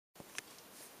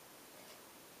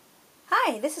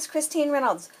Hi, this is Kristine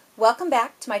Reynolds. Welcome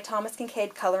back to my Thomas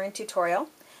Kinkade coloring tutorial.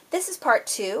 This is part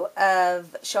 2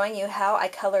 of showing you how I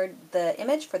colored the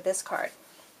image for this card.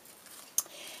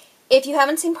 If you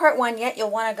haven't seen part 1 yet, you'll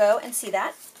want to go and see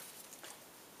that.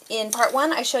 In part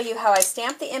 1, I show you how I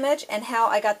stamped the image and how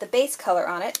I got the base color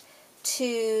on it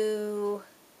to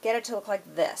get it to look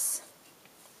like this.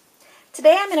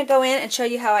 Today I'm going to go in and show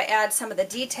you how I add some of the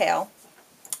detail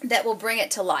that will bring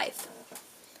it to life.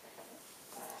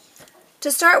 To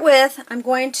start with, I'm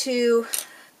going to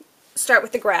start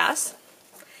with the grass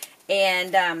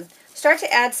and start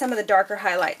to add some of the darker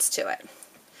highlights to it.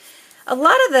 A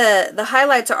lot of the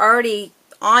highlights are already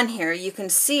on here. You can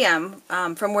see them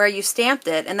from where you stamped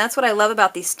it, and that's what I love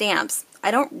about these stamps. I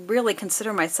don't really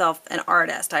consider myself an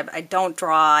artist. I don't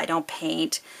draw, I don't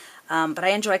paint, but I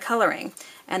enjoy coloring.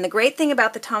 And the great thing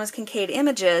about the Thomas Kinkade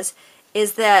images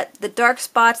is that the dark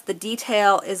spots, the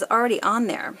detail is already on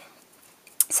there.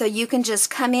 So you can just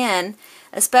come in,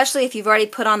 especially if you've already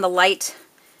put on the light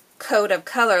coat of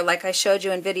color like I showed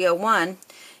you in video 1,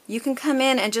 you can come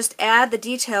in and just add the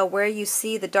detail where you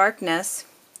see the darkness,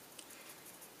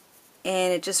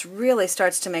 and it just really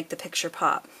starts to make the picture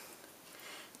pop.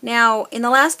 Now, in the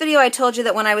last video I told you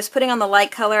that when I was putting on the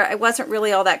light color, I wasn't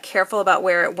really all that careful about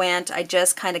where it went. I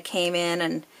just kind of came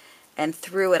in and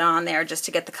threw it on there just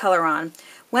to get the color on.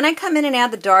 When I come in and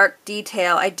add the dark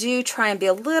detail, I do try and be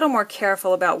a little more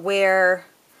careful about where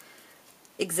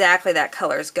exactly that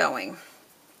color is going,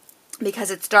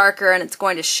 because it's darker and it's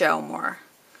going to show more.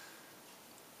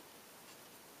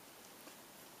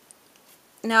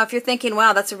 Now if you're thinking,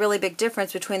 wow, that's a really big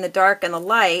difference between the dark and the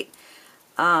light,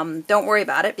 don't worry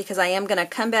about it, because I am going to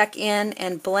come back in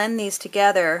and blend these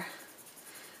together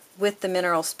with the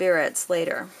mineral spirits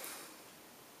later.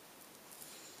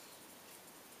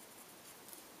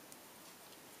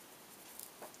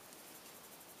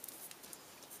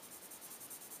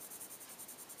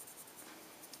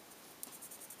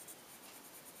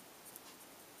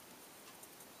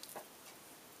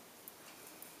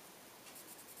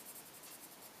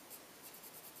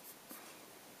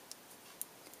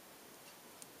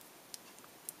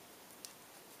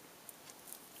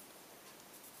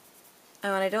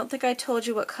 Oh, and I don't think I told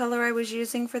you what color I was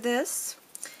using for this.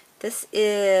 This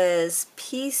is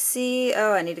PC,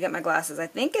 oh, I need to get my glasses. I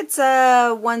think it's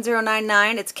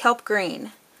 1099. It's kelp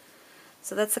green.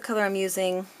 So that's the color I'm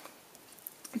using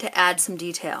to add some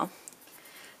detail.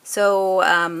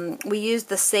 So we used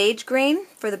the sage green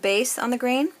for the base on the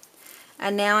green,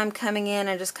 and now I'm coming in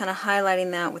and just kind of highlighting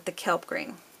that with the kelp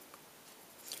green.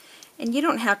 And you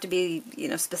don't have to be,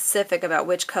 specific about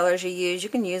which colors you use. You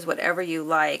can use whatever you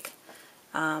like.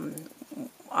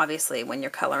 Obviously when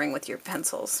you're coloring with your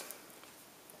pencils.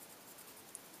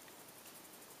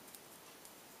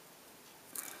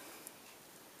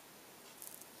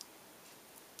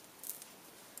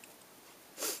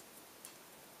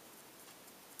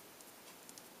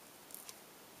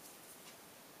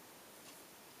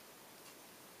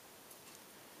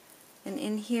 And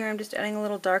in here I'm just adding a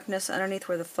little darkness underneath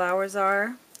where the flowers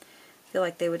are. I feel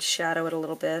like they would shadow it a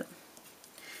little bit.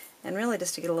 And really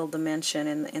just to get a little dimension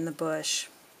in the bush.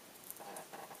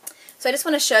 So I just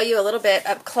want to show you a little bit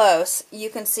up close. You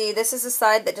can see this is the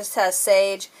side that just has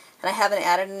sage, and I haven't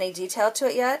added any detail to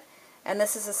it yet. And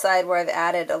this is the side where I've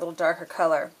added a little darker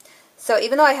color. So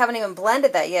even though I haven't even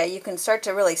blended that yet, you can start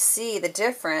to really see the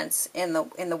difference in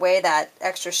the way that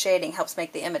extra shading helps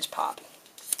make the image pop.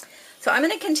 So I'm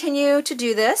going to continue to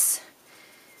do this.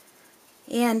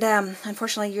 And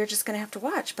unfortunately, you're just going to have to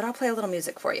watch, but I'll play a little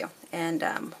music for you, and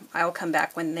I will come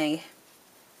back when the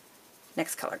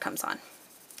next color comes on.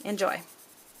 Enjoy.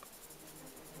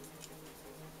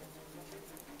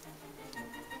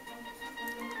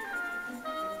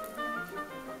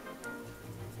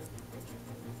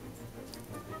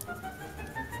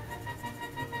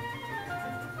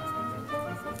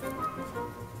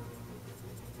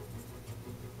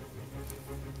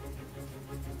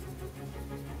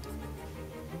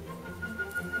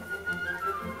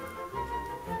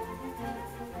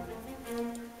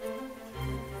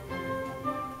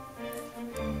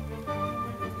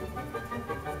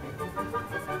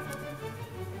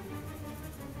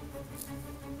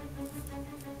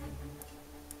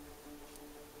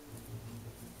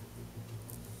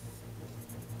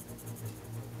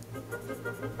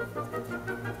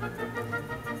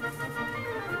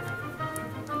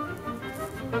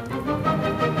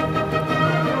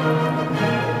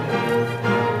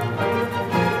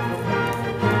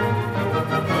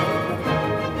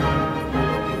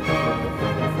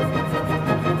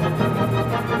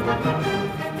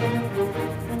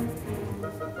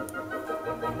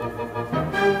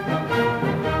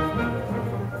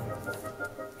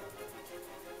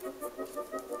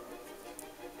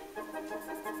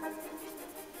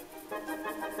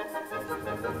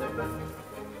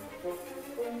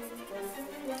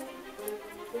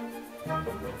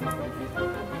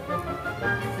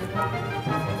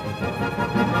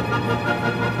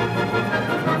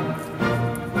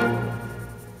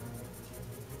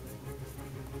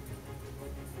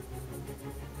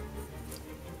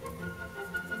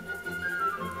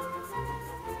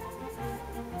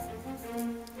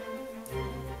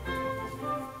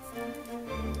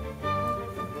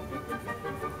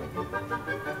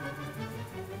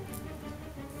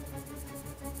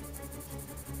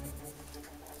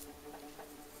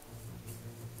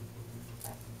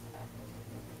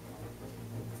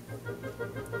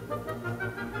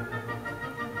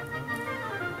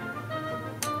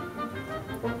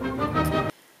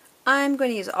 I'm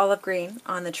going to use olive green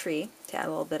on the tree to add a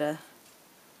little bit of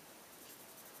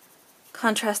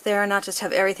contrast there, not just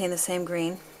have everything the same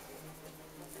green.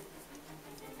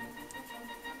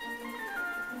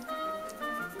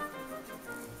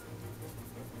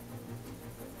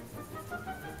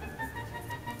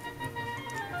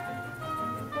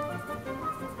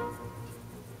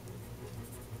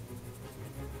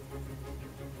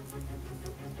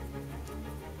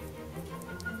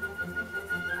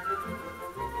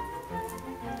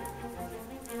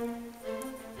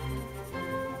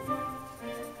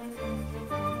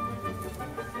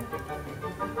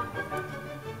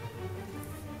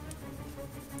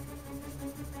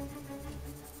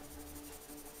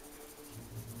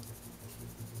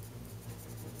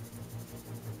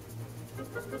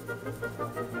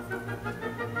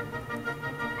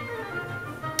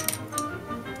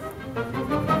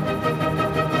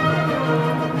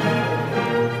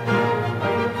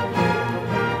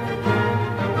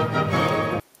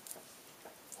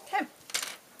 Okay,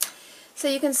 so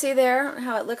you can see there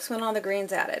how it looks when all the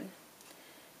green's added.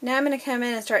 Now I'm going to come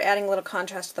in and start adding a little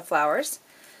contrast to the flowers.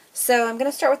 So I'm going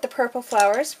to start with the purple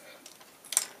flowers,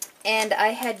 and I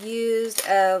had used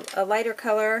a lighter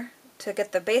color to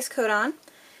get the base coat on.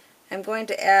 I'm going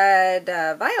to add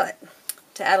violet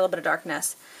to add a little bit of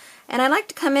darkness. And I like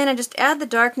to come in and just add the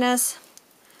darkness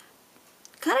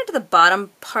kind of to the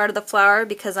bottom part of the flower,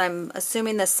 because I'm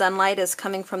assuming the sunlight is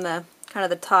coming from the kind of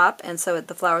the top, and so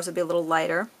the flowers would be a little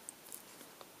lighter.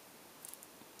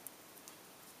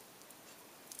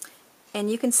 And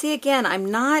you can see again,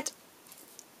 I'm not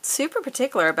super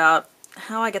particular about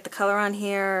how I get the color on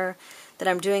here, that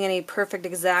I'm doing any perfect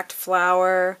exact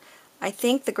flower. I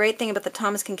think the great thing about the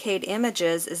Thomas Kinkade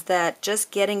images is that just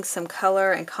getting some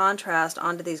color and contrast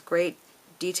onto these great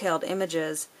detailed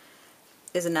images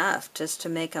is enough just to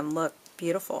make them look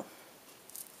beautiful.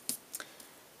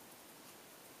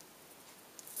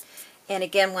 And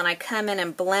again, when I come in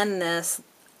and blend this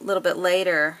a little bit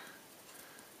later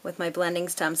with my blending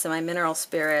stumps and my mineral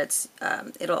spirits,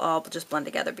 it'll all just blend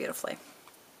together beautifully.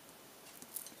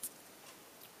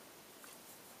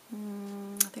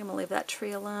 I think I'm going to leave that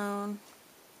tree alone.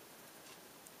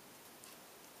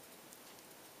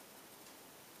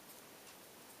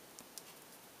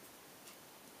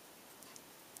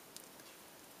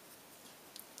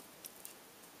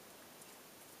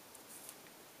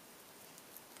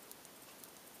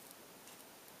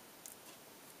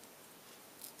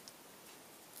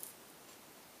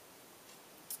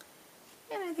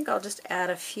 And I think I'll just add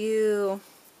a few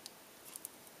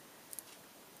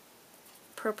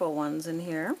purple ones in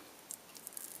here.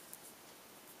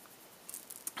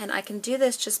 And I can do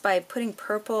this just by putting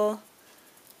purple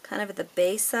kind of at the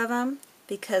base of them,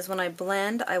 because when I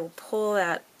blend I will pull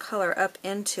that color up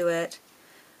into it,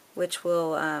 which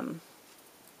will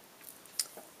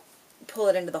pull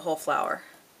it into the whole flower.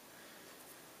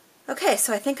 Okay,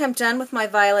 so I think I'm done with my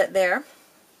violet there.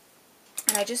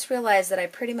 And I just realized that I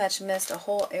pretty much missed a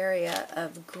whole area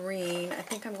of green. I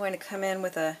think I'm going to come in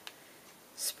with a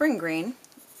spring green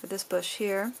for this bush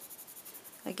here.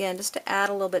 Again, just to add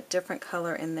a little bit different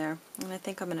color in there. And I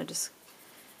think I'm going to just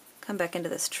come back into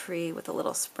this tree with a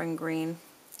little spring green,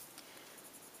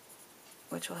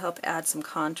 which will help add some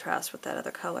contrast with that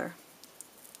other color.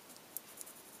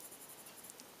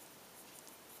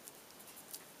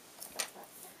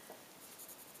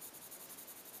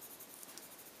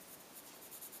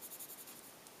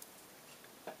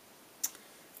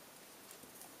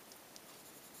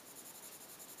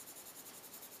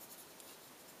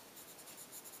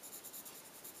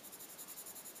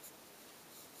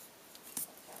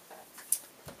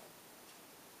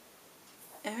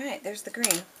 Alright, there's the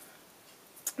green.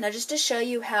 Now just to show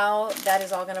you how that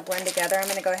is all going to blend together, I'm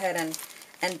going to go ahead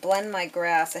and blend my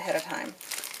grass ahead of time.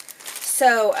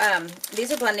 So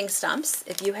these are blending stumps.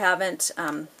 If you haven't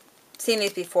seen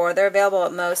these before, they're available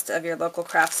at most of your local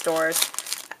craft stores.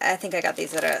 I think I got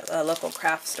these at a local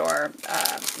craft store,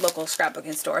 local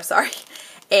scrapbooking store, sorry.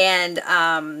 And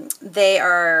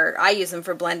I use them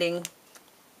for blending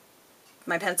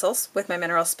my pencils with my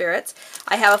mineral spirits.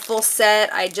 I have a full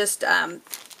set. I just,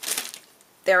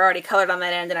 they're already colored on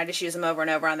that end, and I just use them over and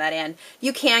over on that end.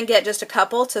 You can get just a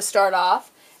couple to start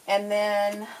off, and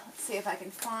then, let's see if I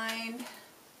can find...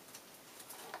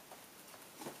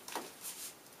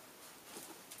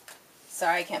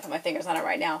 Sorry, I can't put my fingers on it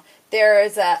right now.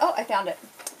 There's a, oh, I found it.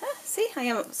 See, I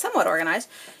am somewhat organized.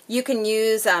 You can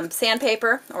use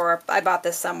sandpaper, or I bought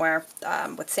this somewhere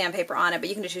with sandpaper on it, but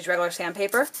you can just use regular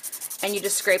sandpaper, and you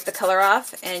just scrape the color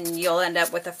off, and you'll end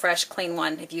up with a fresh, clean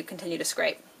one if you continue to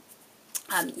scrape.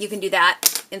 You can do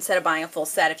that instead of buying a full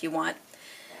set if you want.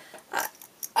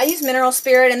 I use mineral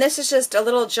spirit, and this is just a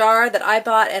little jar that I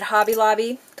bought at Hobby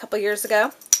Lobby a couple years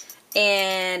ago,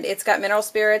 and it's got mineral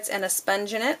spirits and a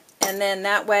sponge in it, and then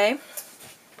that way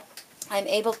I'm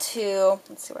able to,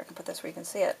 let's see where I can put this where you can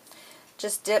see it,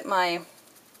 just dip my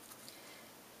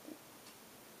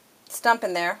stump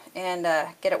in there and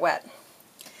get it wet.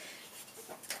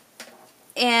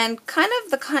 And kind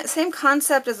of the same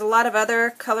concept as a lot of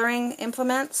other coloring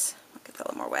implements. I'll get that a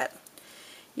little more wet.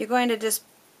 You're going to just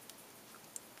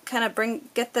kind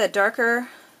of get the darker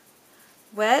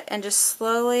wet and just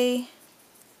slowly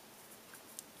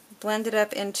blend it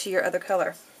up into your other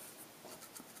color.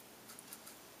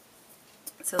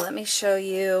 So let me show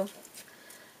you.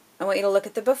 I want you to look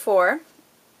at the before,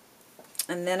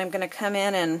 and then I'm going to come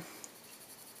in and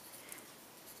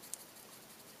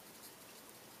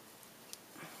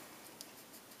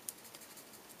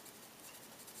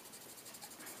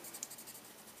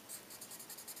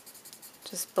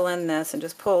just blend this and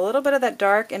just pull a little bit of that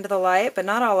dark into the light, but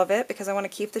not all of it, because I want to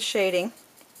keep the shading.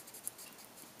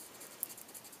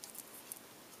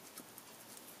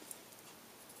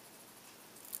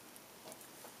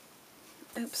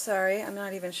 Oops, sorry, I'm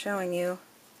not even showing you.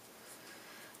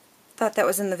 Thought that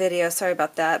was in the video, sorry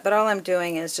about that. But all I'm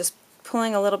doing is just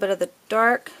pulling a little bit of the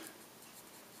dark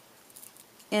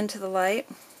into the light.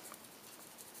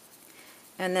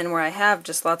 And then where I have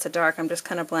just lots of dark, I'm just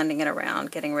kind of blending it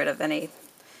around, getting rid of any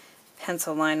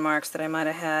pencil line marks that I might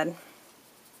have had.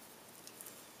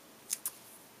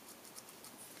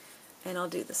 And I'll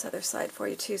do this other side for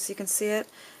you too so you can see it.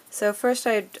 So first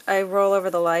I roll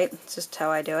over the light, it's just how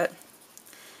I do it.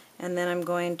 And then I'm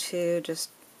going to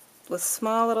just, with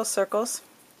small little circles,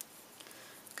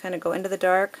 kind of go into the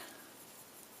dark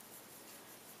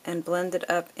and blend it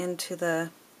up into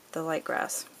the light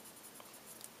grass.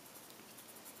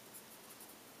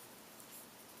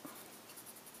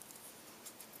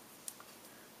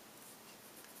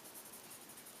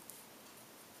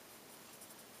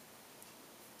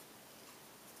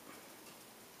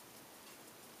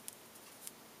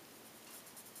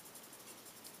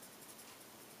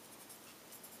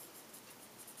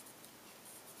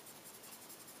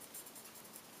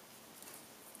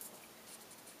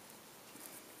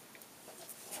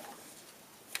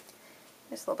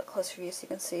 Just a little bit closer for you so you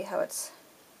can see how it's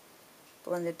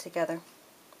blended together.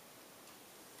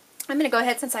 I'm going to go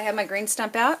ahead, since I have my green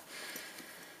stump out,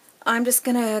 I'm just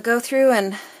going to go through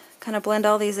and kind of blend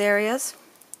all these areas.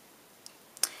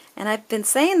 And I've been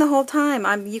saying the whole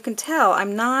time, you can tell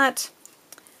I'm not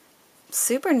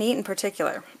super neat in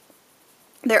particular.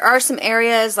 There are some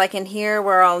areas like in here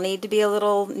where I'll need to be a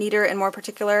little neater and more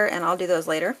particular, and I'll do those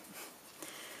later.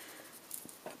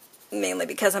 Mainly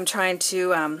because I'm trying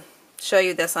to show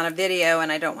you this on a video,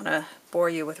 and I don't want to bore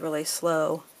you with really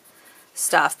slow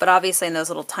stuff. But obviously in those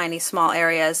little tiny small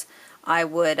areas I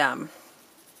would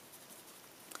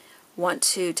want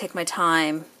to take my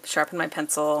time, sharpen my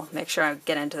pencil, make sure I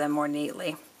get into them more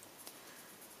neatly.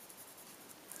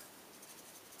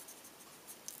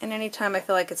 And anytime I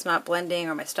feel like it's not blending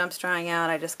or my stump's drying out,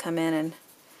 I just come in and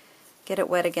get it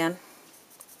wet again.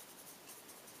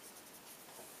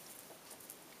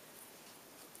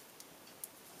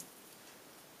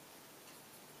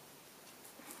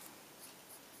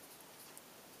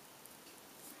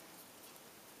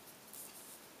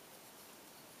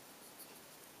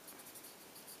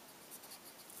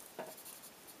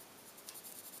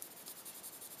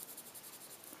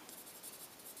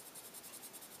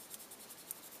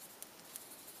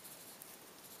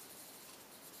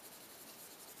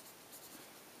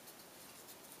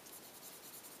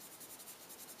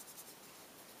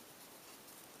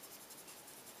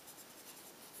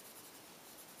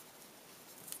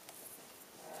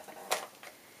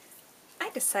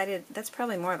 Decided that's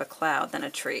probably more of a cloud than a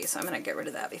tree, so I'm going to get rid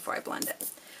of that before I blend it.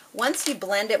 Once you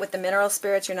blend it with the mineral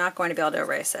spirits, you're not going to be able to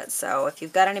erase it. So if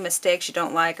you've got any mistakes you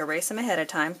don't like, erase them ahead of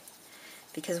time,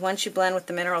 because once you blend with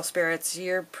the mineral spirits,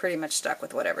 you're pretty much stuck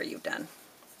with whatever you've done.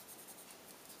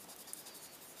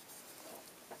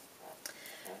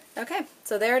 Okay,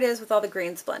 so there it is with all the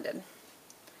greens blended.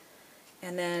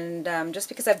 And then just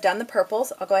because I've done the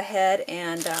purples, I'll go ahead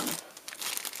and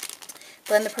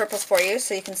blend the purples for you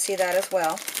so you can see that as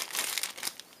well.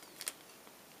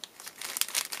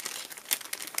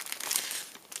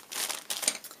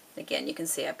 Again, you can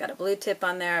see I've got a blue tip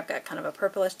on there, I've got kind of a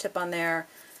purplish tip on there,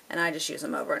 and I just use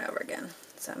them over and over again.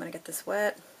 So I'm going to get this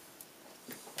wet.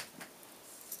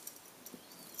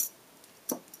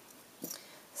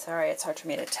 Sorry, it's hard for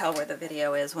me to tell where the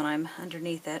video is when I'm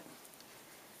underneath it.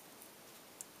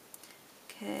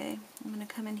 Okay, I'm going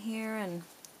to come in here and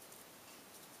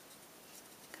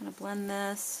kind of blend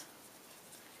this.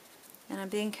 And I'm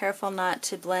being careful not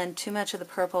to blend too much of the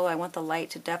purple. I want the light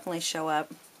to definitely show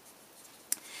up.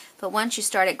 But once you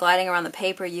start it gliding around the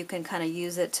paper, you can kind of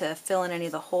use it to fill in any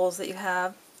of the holes that you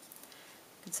have.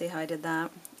 You can see how I did that.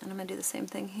 And I'm going to do the same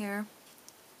thing here.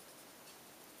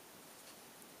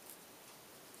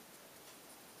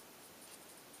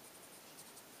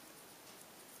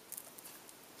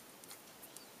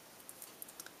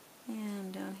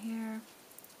 And down here.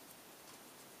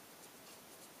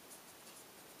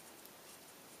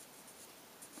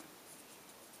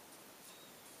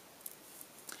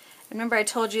 Remember I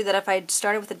told you that if I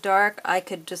started with the dark, I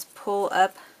could just pull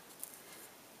up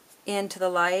into the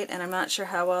light, and I'm not sure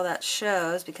how well that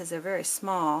shows because they're very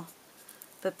small.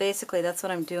 But basically that's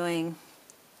what I'm doing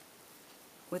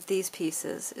with these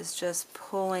pieces, is just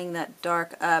pulling that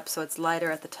dark up so it's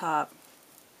lighter at the top.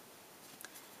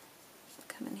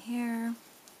 Come in here.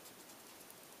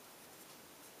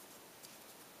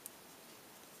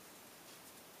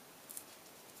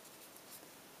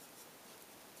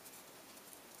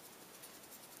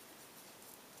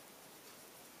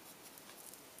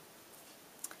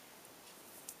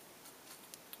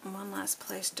 One last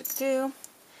place to do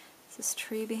is this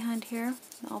tree behind here,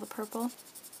 all the purple.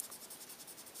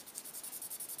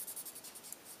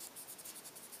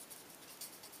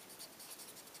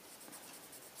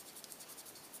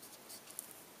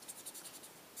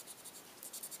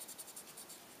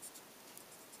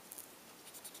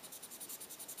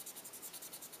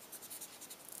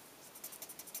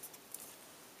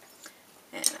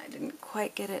 And I didn't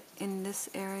quite get it in this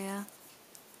area.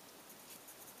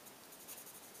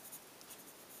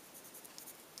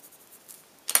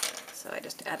 So I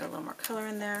just added a little more color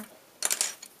in there.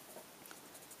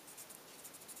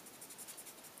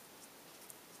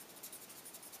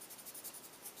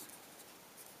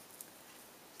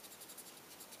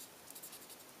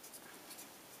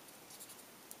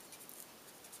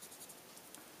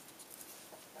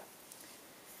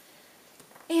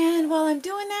 And while I'm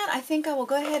doing that, I think I will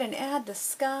go ahead and add the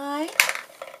sky.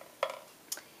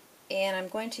 And I'm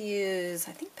going to use,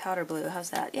 I think, powder blue. How's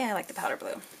that? Yeah, I like the powder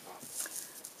blue.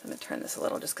 So I'm going to turn this a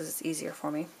little just because it's easier for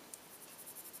me.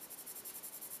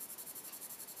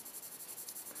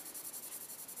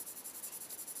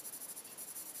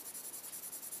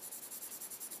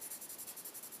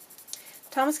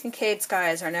 Thomas Kinkade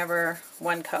skies are never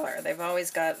one color. They've always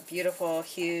got beautiful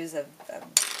hues of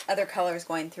other colors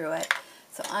going through it.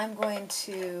 So I'm going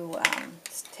to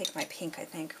just take my pink, I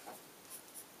think,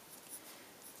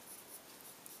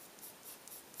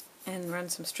 and run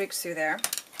some streaks through there.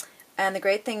 And the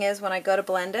great thing is when I go to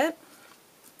blend it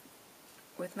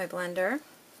with my blender,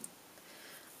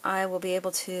 I will be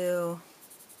able to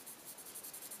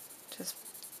just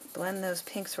blend those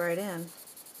pinks right in.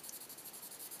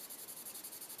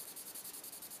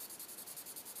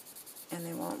 And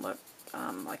they won't look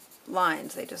like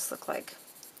lines, they just look like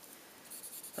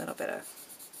a little bit of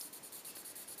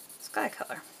sky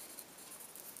color.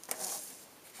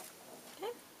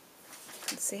 Okay,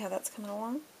 let's see how that's coming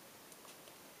along.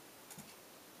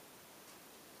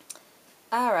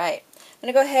 Alright, I'm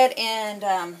going to go ahead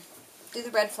and do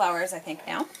the red flowers, I think,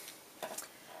 now.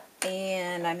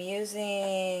 And I'm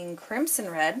using Crimson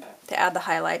Red to add the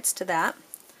highlights to that.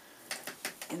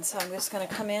 And so I'm just going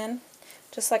to come in,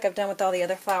 just like I've done with all the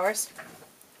other flowers,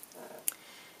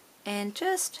 and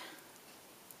just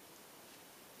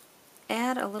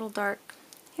add a little dark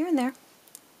here and there.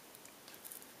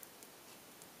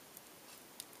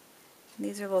 And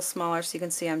these are a little smaller, so you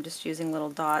can see I'm just using little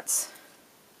dots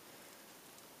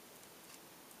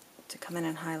to come in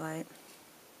and highlight.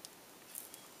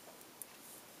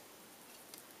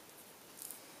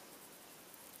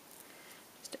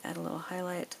 Just add a little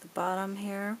highlight to the bottom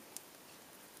here.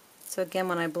 So again,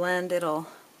 when I blend, it'll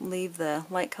leave the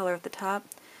light color at the top.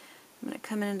 I'm going to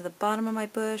come in into the bottom of my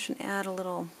bush and add a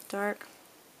little dark,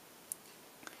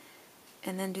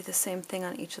 and then do the same thing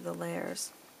on each of the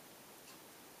layers.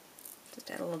 Just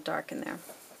add a little dark in there.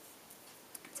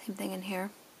 Same thing in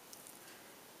here.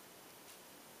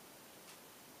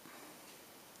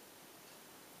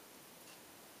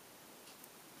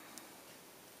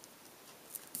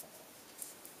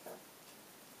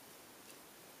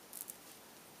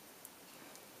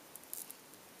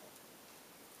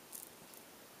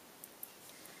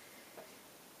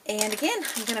 And again,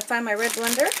 I'm going to find my red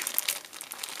blender.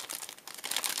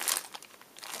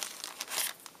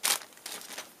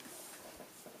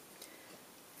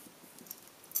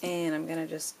 And I'm going to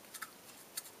just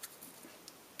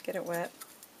get it wet.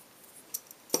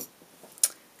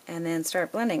 And then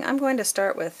start blending. I'm going to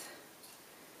start with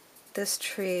this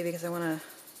tree because I want to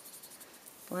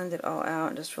blend it all out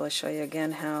and just really show you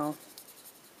again how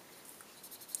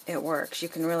it works. You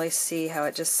can really see how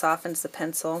it just softens the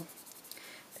pencil.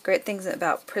 The great things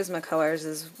about Prismacolors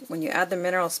is when you add the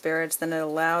mineral spirits, then it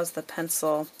allows the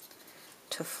pencil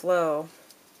to flow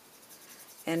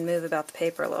and move about the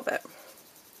paper a little bit.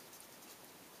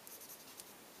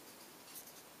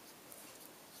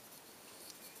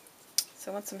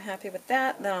 So once I'm happy with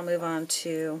that, then I'll move on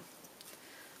to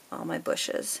all my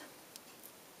bushes.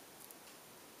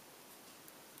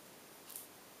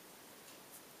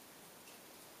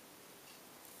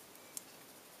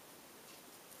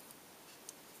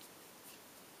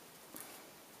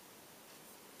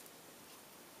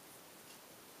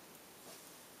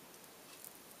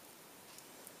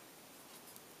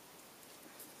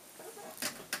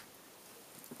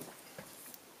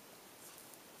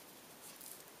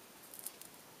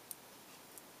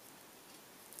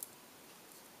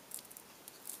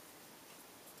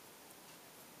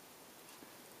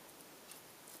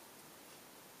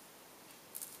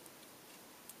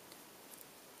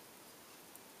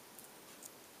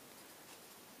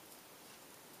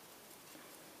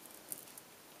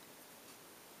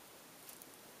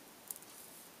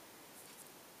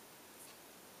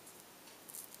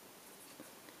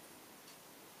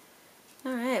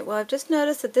 Alright, well I've just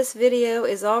noticed that this video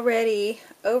is already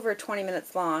over 20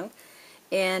 minutes long,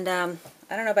 and I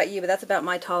don't know about you, but that's about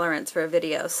my tolerance for a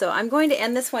video. So I'm going to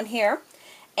end this one here,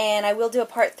 and I will do a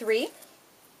part 3,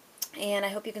 and I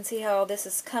hope you can see how this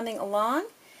is coming along,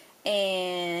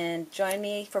 and join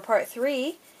me for part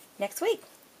 3 next week.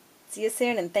 See you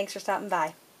soon, and thanks for stopping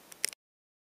by.